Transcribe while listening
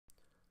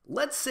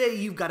Let's say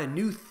you've got a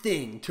new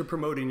thing to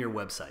promote in your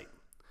website.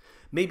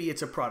 Maybe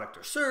it's a product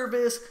or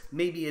service,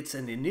 maybe it's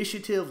an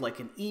initiative like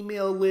an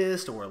email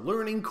list or a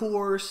learning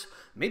course,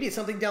 maybe it's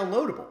something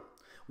downloadable.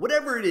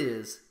 Whatever it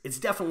is, it's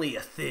definitely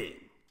a thing.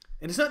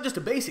 And it's not just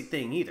a basic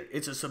thing either,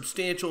 it's a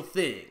substantial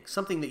thing,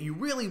 something that you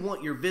really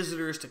want your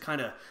visitors to kind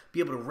of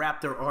be able to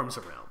wrap their arms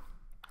around.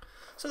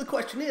 So the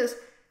question is,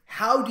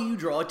 how do you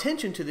draw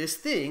attention to this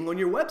thing on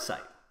your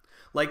website?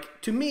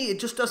 Like, to me, it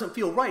just doesn't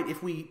feel right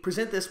if we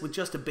present this with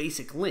just a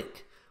basic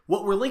link.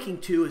 What we're linking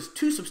to is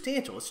too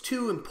substantial, it's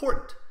too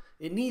important.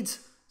 It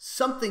needs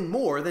something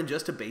more than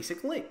just a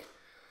basic link.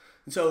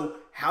 And so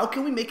how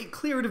can we make it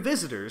clear to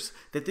visitors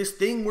that this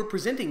thing we're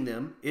presenting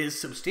them is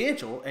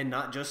substantial and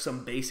not just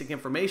some basic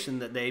information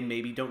that they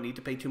maybe don't need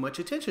to pay too much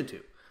attention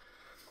to?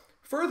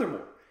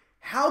 Furthermore,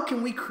 how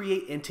can we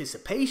create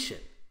anticipation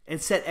and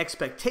set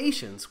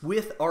expectations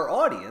with our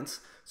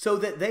audience so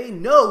that they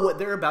know what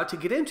they're about to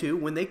get into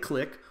when they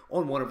click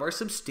on one of our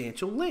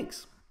substantial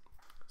links?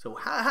 So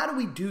how do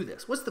we do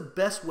this? What's the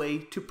best way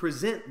to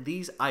present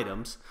these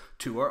items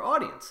to our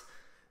audience?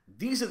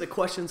 These are the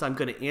questions I'm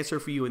going to answer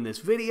for you in this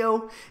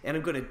video, and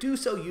I'm going to do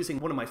so using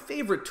one of my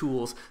favorite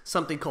tools,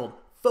 something called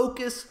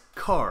focus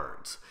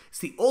cards. It's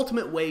the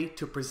ultimate way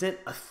to present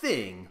a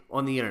thing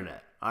on the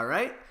internet. All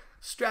right?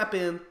 Strap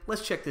in.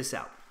 Let's check this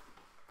out.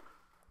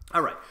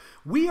 All right.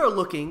 We are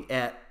looking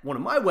at one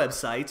of my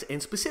websites,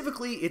 and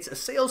specifically it's a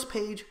sales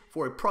page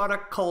for a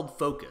product called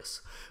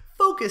Focus.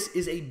 Focus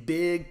is a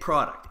big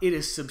product. It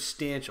is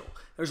substantial.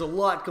 There's a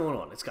lot going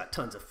on. It's got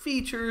tons of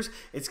features.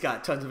 It's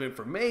got tons of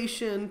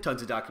information,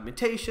 tons of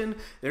documentation.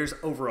 There's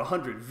over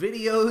 100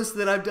 videos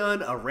that I've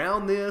done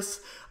around this.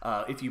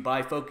 If you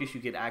buy Focus,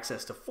 you get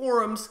access to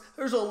forums.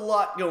 There's a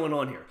lot going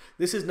on here.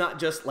 This is not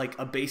just like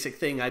a basic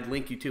thing I'd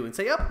link you to and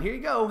say, oh, here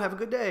you go, have a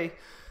good day.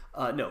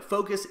 No,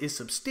 Focus is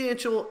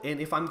substantial, and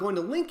if I'm going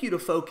to link you to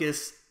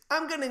Focus,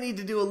 I'm going to need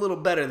to do a little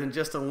better than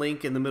just a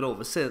link in the middle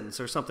of a sentence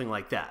or something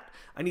like that.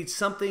 I need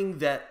something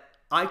that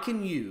I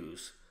can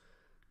use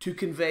to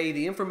convey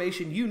the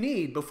information you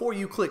need before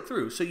you click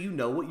through so you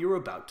know what you're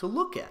about to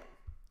look at.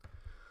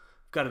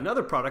 I've got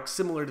another product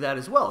similar to that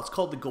as well. It's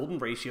called the Golden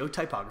Ratio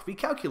Typography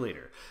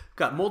Calculator. I've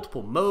got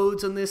multiple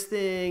modes on this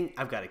thing.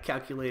 I've got a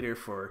calculator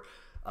for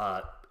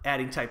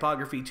adding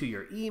typography to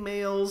your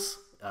emails,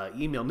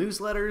 email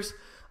newsletters.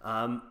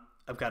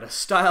 I've got a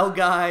style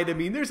guide. I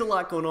mean, there's a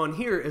lot going on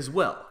here as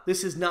well.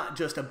 This is not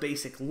just a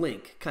basic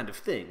link kind of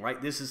thing,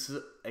 right? This is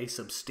a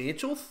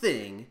substantial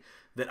thing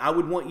that I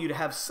would want you to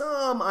have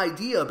some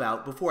idea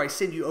about before I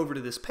send you over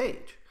to this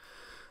page.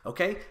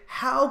 Okay?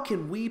 How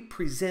can we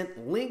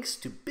present links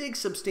to big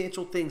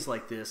substantial things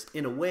like this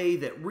in a way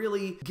that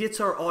really gets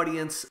our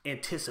audience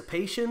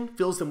anticipation,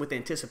 fills them with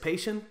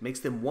anticipation, makes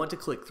them want to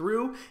click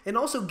through, and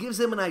also gives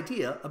them an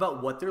idea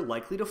about what they're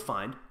likely to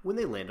find when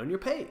they land on your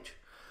page?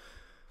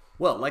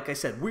 Well, like I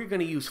said, we're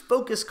going to use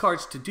focus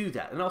cards to do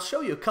that, and I'll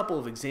show you a couple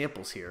of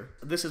examples here.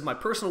 This is my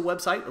personal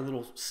website, a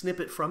little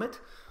snippet from it,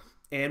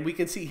 and we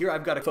can see here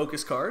I've got a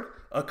focus card.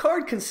 A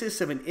card consists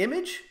of an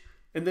image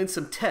and then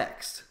some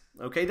text.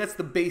 Okay, that's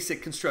the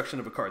basic construction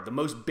of a card. The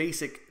most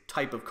basic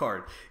type of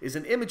card is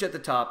an image at the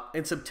top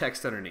and some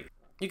text underneath.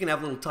 You can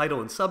have a little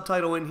title and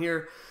subtitle in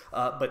here,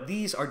 but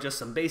these are just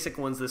some basic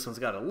ones. This one's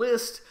got a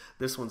list,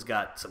 this one's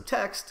got some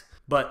text.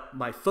 But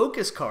my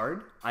focus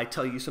card, I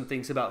tell you some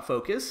things about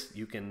Focus.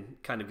 You can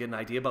kind of get an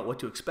idea about what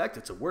to expect.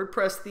 It's a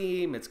WordPress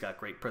theme. It's got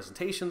great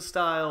presentation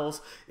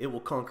styles. It will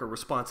conquer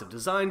responsive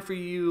design for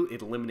you.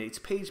 It eliminates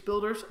page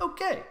builders.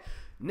 Okay,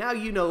 now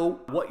you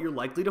know what you're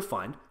likely to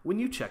find when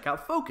you check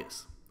out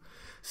Focus.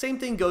 Same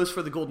thing goes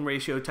for the Golden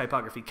Ratio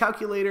Typography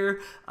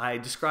Calculator. I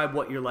describe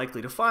what you're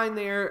likely to find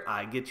there.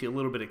 I get you a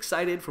little bit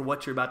excited for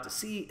what you're about to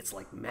see. It's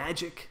like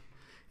magic.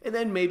 And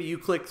then maybe you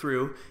click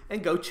through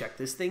and go check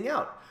this thing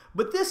out.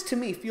 But this to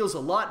me feels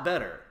a lot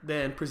better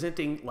than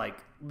presenting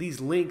like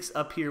these links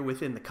up here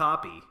within the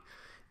copy.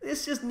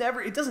 It's just never,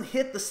 it doesn't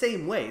hit the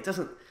same way. It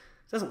doesn't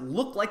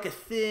look like a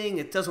thing.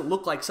 It doesn't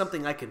look like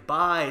something I could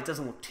buy. It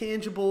doesn't look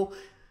tangible.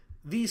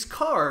 These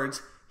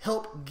cards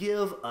help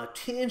give a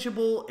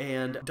tangible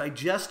and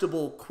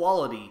digestible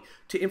quality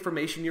to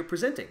information you're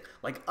presenting.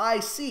 Like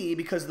I see,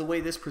 because of the way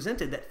this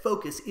presented, that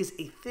Focus is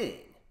a thing.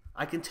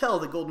 I can tell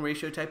that Golden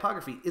Ratio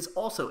Typography is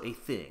also a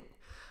thing.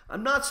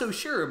 I'm not so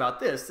sure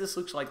about this. This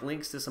looks like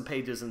links to some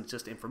pages and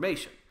just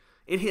information.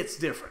 It hits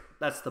different.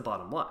 That's the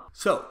bottom line.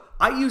 So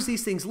I use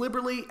these things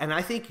liberally, and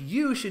I think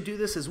you should do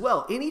this as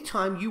well.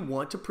 Anytime you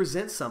want to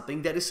present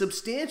something that is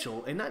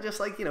substantial and not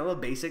just like, you know, a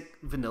basic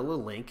vanilla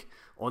link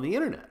on the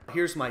internet.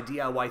 Here's my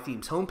DIY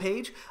Themes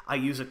homepage. I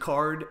use a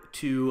card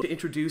to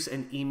introduce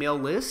an email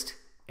list,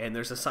 and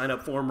there's a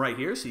sign-up form right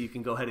here, so you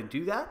can go ahead and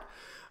do that.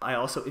 I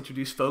also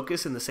introduce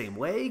Focus in the same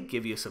way,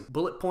 give you some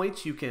bullet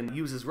points you can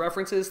use as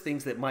references,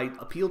 things that might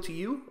appeal to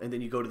you, and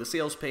then you go to the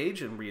sales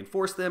page and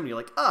reinforce them, and you're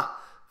like, ah,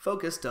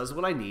 Focus does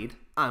what I need,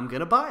 I'm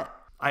gonna buy it.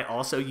 I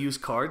also use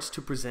cards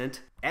to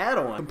present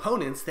add-on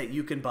components that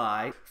you can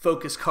buy,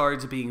 focus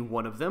cards being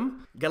one of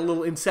them. Got a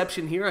little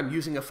inception here. I'm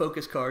using a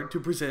focus card to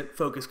present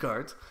focus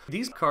cards.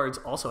 These cards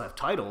also have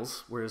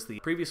titles, whereas the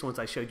previous ones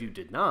I showed you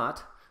did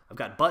not. I've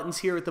got buttons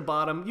here at the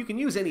bottom. You can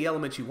use any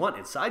elements you want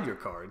inside your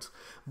cards,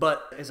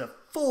 but as a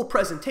full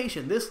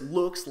presentation, this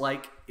looks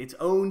like its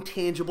own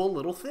tangible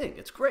little thing.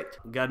 It's great.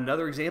 Got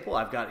another example.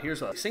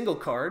 Here's a single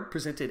card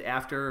presented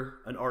after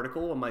an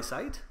article on my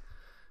site.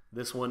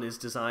 This one is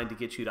designed to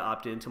get you to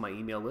opt into my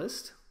email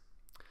list.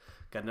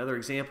 Got another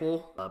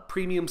example, a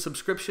premium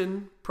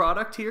subscription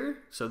product here.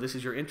 So this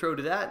is your intro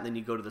to that, and then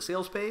you go to the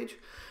sales page.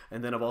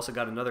 And then I've also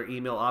got another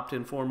email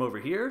opt-in form over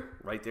here,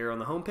 right there on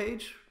the home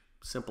page.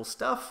 Simple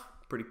stuff,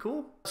 pretty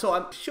cool. So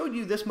I showed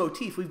you this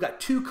motif. We've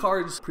got 2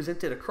 cards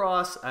presented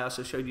across. I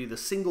also showed you the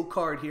single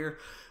card here.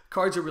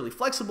 Cards are really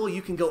flexible.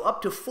 You can go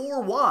up to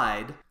 4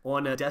 wide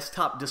on a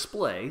desktop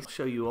display. I'll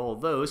show you all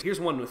of those. Here's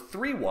one with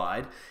 3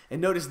 wide.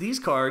 And notice these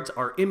cards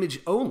are image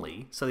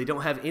only, so they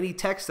don't have any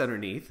text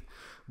underneath.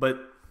 But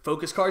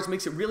focus cards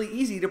makes it really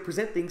easy to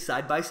present things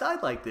side by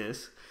side like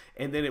this.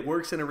 And then it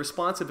works in a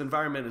responsive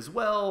environment as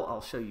well.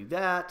 I'll show you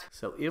that.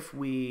 So if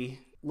we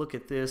look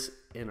at this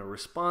in a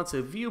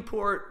responsive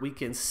viewport, we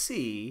can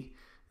see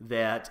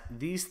that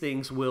these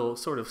things will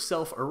sort of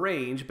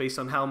self-arrange based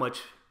on how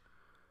much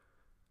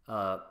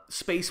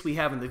space we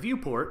have in the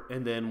viewport,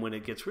 and then when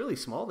it gets really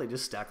small, they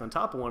just stack on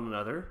top of one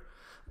another.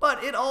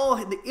 But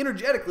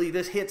energetically,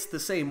 this hits the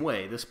same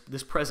way,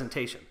 this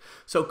presentation.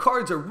 So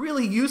cards are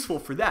really useful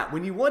for that.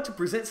 When you want to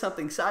present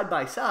something side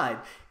by side,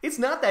 it's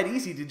not that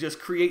easy to just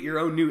create your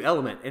own new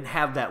element and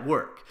have that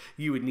work.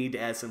 You would need to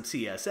add some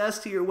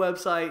CSS to your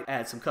website,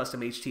 add some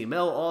custom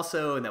HTML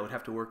also, and that would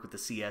have to work with the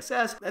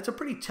CSS. That's a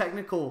pretty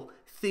technical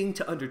thing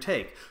to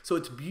undertake. So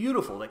it's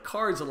beautiful that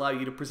cards allow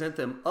you to present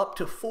them up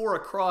to 4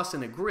 across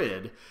in a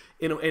grid,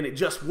 and it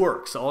just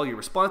works. All your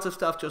responsive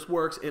stuff just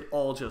works. It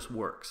all just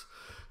works.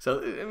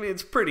 So, I mean,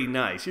 it's pretty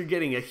nice. You're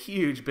getting a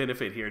huge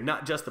benefit here,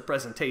 not just the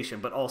presentation,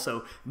 but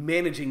also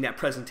managing that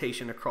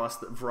presentation across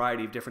the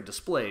variety of different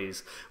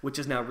displays, which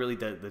is now really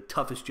the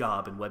toughest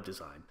job in web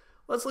design.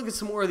 Let's look at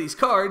some more of these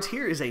cards.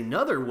 Here is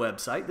another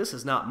website. This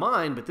is not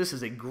mine, but this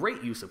is a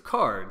great use of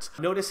cards.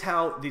 Notice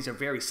how these are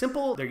very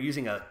simple. They're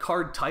using a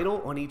card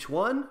title on each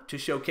one to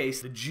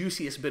showcase the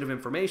juiciest bit of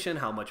information,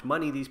 how much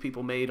money these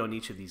people made on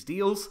each of these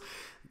deals.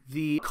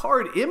 The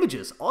card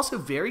images, also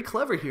very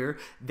clever here.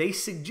 They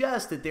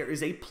suggest that there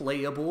is a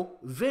playable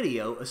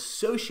video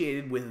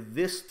associated with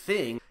this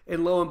thing.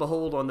 And lo and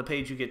behold, on the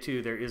page you get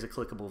to, there is a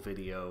clickable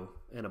video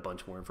and a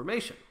bunch more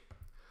information.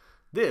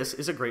 This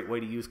is a great way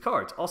to use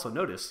cards. Also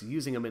notice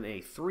using them in a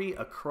 3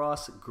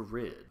 across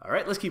grid. All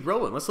right, let's keep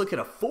rolling. Let's look at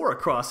a 4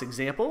 across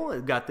example.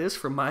 I've got this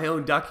from my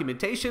own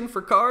documentation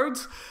for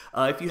cards.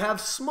 If you have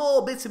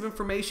small bits of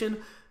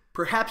information,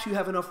 perhaps you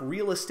have enough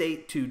real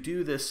estate to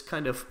do this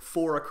kind of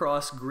 4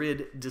 across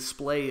grid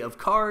display of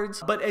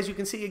cards. But as you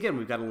can see, again,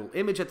 we've got a little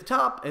image at the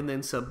top and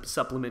then some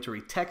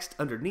supplementary text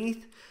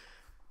underneath.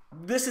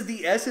 This is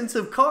the essence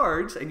of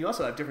cards, and you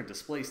also have different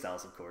display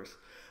styles, of course.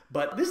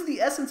 But this is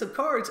the essence of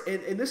cards,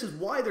 and this is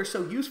why they're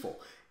so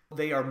useful.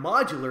 They are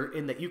modular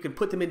in that you can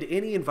put them into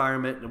any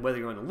environment, and whether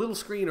you're on a little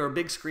screen or a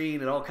big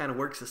screen, it all kind of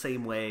works the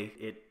same way.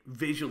 It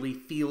visually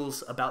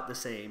feels about the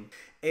same.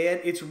 And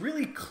it's a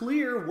really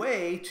clear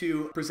way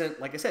to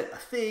present, like I said, a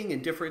thing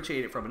and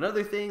differentiate it from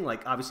another thing.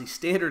 Like obviously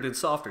standard and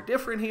soft are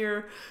different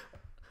here.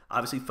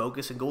 Obviously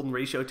focus and golden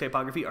ratio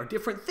typography are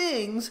different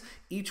things.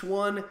 Each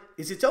one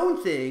is its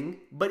own thing,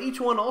 but each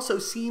one also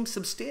seems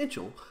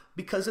substantial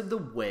because of the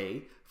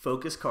way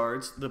focus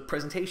cards, the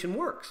presentation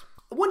works.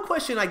 One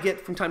question I get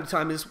from time to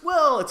time is,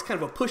 well, it's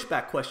kind of a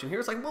pushback question here.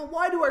 It's like, well,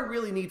 why do I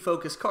really need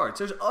focus cards?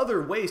 There's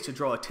other ways to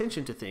draw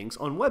attention to things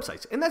on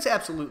websites, and that's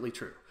absolutely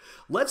true.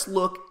 Let's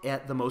look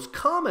at the most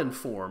common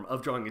form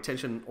of drawing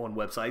attention on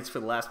websites for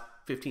the last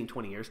 15,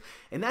 20 years,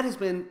 and that has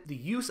been the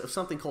use of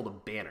something called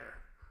a banner.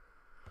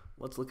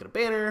 Let's look at a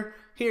banner.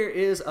 Here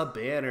is a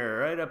banner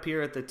right up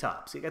here at the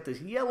top. So you got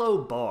this yellow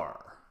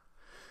bar.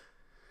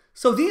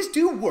 So these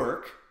do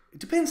work. It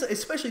depends,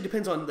 especially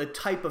depends on the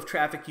type of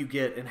traffic you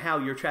get and how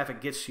your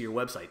traffic gets to your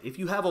website. If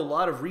you have a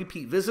lot of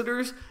repeat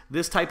visitors,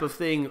 this type of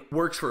thing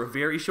works for a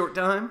very short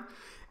time.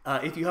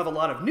 If you have a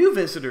lot of new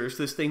visitors,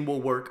 this thing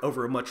will work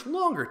over a much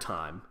longer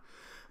time.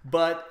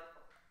 But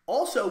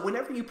also,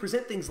 whenever you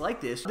present things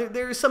like this,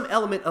 there is some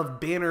element of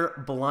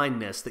banner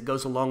blindness that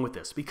goes along with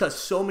this because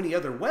so many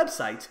other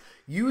websites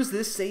use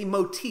this same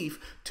motif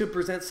to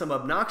present some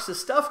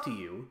obnoxious stuff to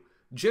you.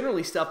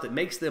 Generally stuff that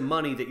makes them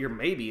money that you're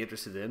maybe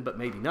interested in, but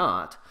maybe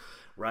not,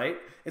 right?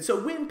 And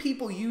so when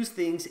people use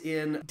things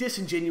in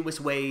disingenuous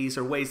ways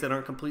or ways that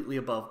aren't completely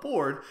above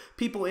board,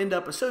 people end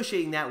up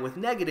associating that with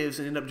negatives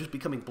and end up just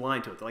becoming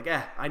blind to it. They're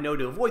like, I know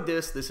to avoid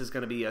this. This is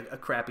going to be a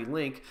crappy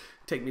link,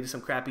 take me to some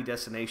crappy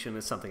destination.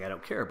 It's something I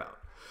don't care about.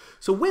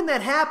 So when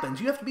that happens,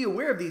 you have to be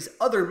aware of these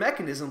other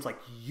mechanisms, like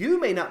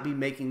you may not be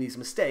making these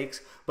mistakes,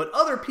 but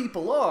other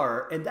people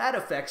are, and that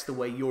affects the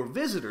way your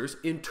visitors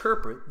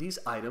interpret these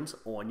items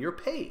on your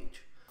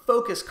page.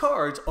 Focus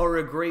cards are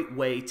a great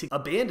way to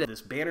abandon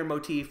this banner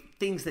motif,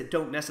 things that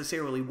don't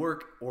necessarily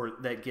work or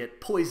that get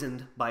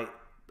poisoned by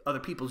other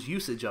people's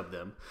usage of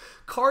them.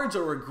 Cards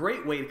are a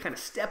great way to kind of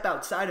step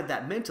outside of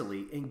that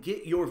mentally and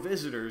get your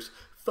visitors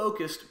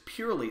focused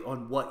purely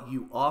on what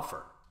you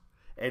offer,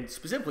 and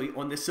specifically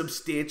on this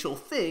substantial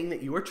thing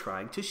that you are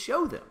trying to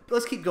show them.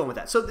 Let's keep going with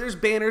that. So there's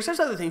banners, there's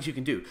other things you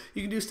can do.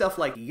 You can do stuff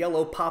like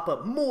yellow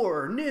pop-up,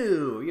 more,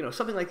 new,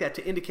 something like that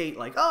to indicate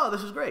like, oh,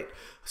 this is great.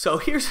 So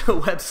here's a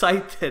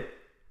website that,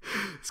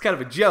 it's kind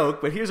of a joke,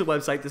 but here's a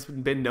website that's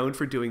been known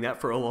for doing that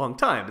for a long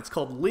time. It's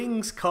called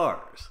Ling's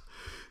Cars.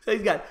 So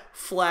you've got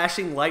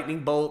flashing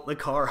lightning bolt, the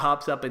car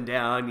hops up and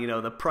down,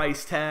 the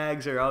price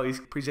tags are always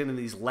presenting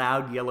these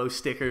loud yellow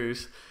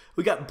stickers.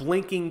 We got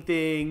blinking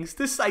things.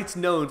 This site's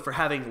known for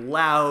having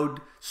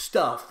loud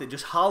stuff that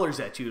just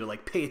hollers at you to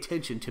like pay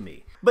attention to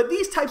me. But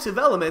these types of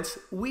elements,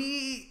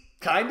 we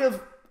kind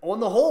of, on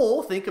the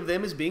whole, think of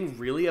them as being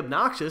really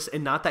obnoxious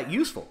and not that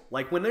useful.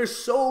 Like when there's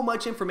so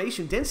much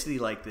information density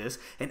like this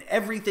and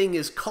everything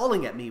is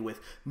calling at me with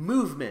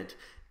movement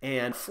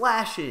and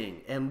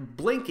flashing and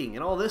blinking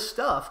and all this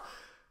stuff,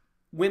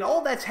 when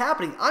all that's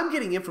happening, I'm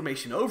getting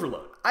information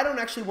overload. I don't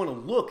actually want to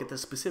look at the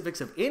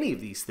specifics of any of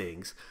these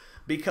things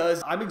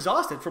because I'm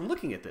exhausted from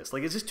looking at this.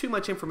 Like, it's just too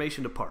much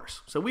information to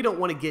parse. So we don't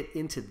want to get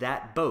into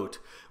that boat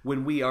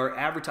when we are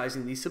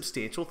advertising these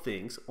substantial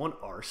things on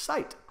our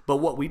site. But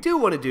what we do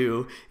want to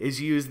do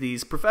is use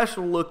these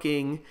professional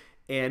looking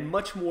and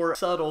much more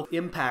subtle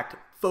impact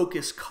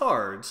focus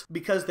cards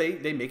because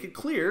they make it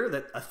clear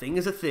that a thing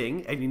is a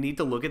thing and you need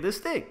to look at this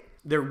thing.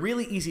 They're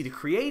really easy to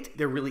create.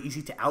 They're really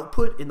easy to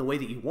output in the way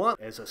that you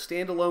want as a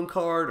standalone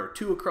card or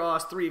 2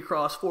 across, 3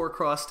 across, 4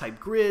 across type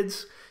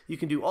grids. You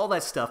can do all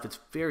that stuff. It's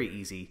very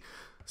easy.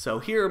 So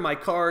here are my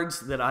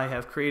cards that I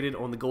have created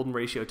on the Golden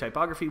Ratio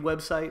Typography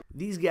website.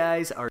 These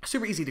guys are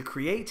super easy to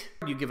create.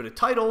 You give it a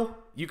title.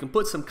 You can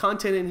put some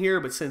content in here,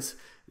 but since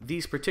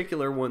these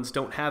particular ones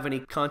don't have any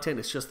content,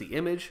 it's just the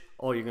image.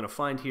 All you're going to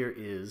find here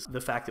is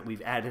the fact that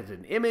we've added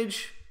an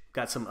image.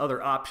 Got some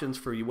other options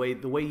for the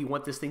way you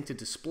want this thing to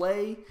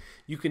display.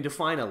 You can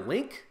define a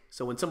link.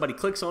 So when somebody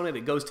clicks on it,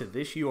 it goes to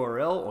this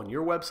URL on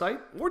your website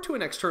or to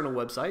an external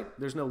website.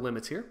 There's no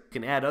limits here. You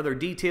can add other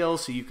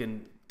details so you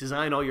can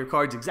design all your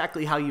cards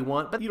exactly how you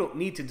want, but you don't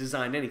need to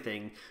design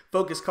anything.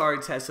 Focus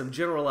Cards has some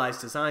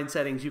generalized design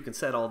settings. You can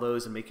set all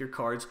those and make your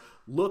cards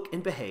look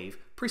and behave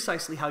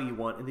precisely how you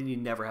want, and then you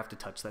never have to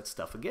touch that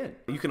stuff again.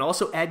 You can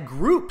also add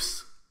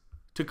groups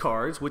to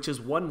cards, which is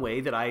one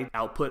way that I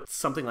output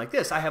something like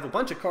this. I have a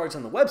bunch of cards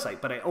on the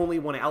website, but I only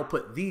want to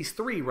output these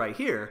 3 right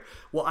here.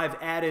 Well, I've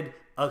added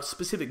a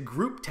specific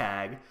group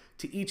tag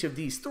to each of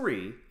these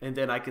 3, and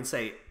then I can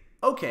say,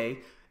 okay,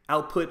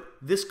 output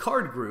this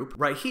card group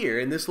right here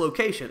in this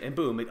location, and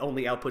boom, it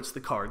only outputs the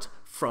cards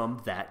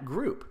from that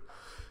group.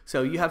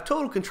 So you have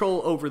total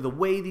control over the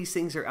way these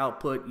things are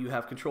output. You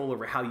have control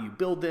over how you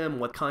build them,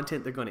 what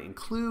content they're going to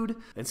include,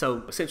 and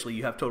so essentially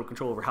you have total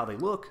control over how they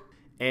look.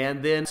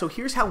 And then, so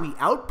here's how we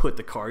output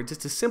the cards.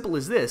 It's as simple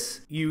as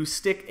this. You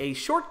stick a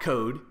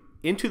shortcode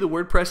into the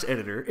WordPress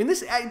editor, and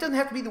this, it doesn't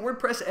have to be the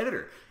WordPress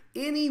editor.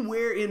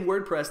 Anywhere in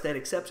WordPress that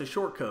accepts a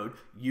shortcode,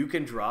 you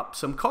can drop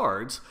some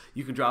cards.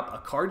 You can drop a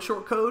card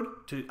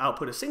shortcode to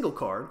output a single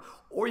card,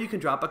 or you can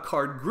drop a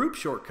card group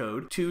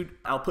shortcode to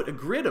output a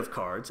grid of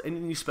cards, and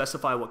then you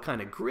specify what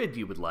kind of grid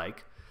you would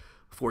like.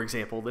 For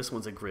example, this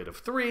one's a grid of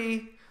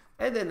 3.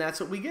 And then that's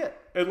what we get.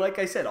 And like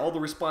I said, all the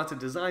responsive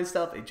design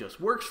stuff, it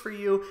just works for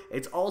you.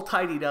 It's all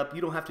tidied up.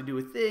 You don't have to do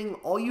a thing.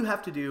 All you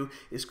have to do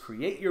is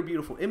create your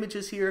beautiful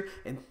images here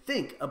and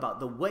think about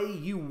the way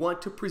you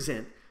want to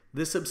present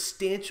the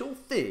substantial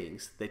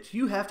things that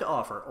you have to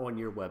offer on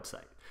your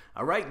website.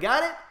 All right,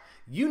 got it?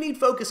 You need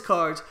focus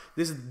cards.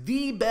 This is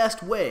the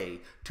best way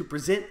to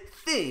present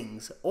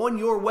things on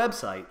your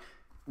website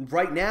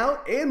right now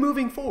and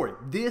moving forward.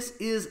 This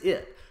is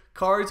it.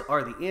 Cards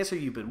are the answer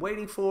you've been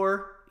waiting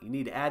for. You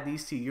need to add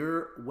these to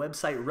your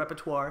website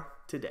repertoire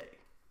today.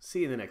 See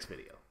you in the next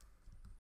video.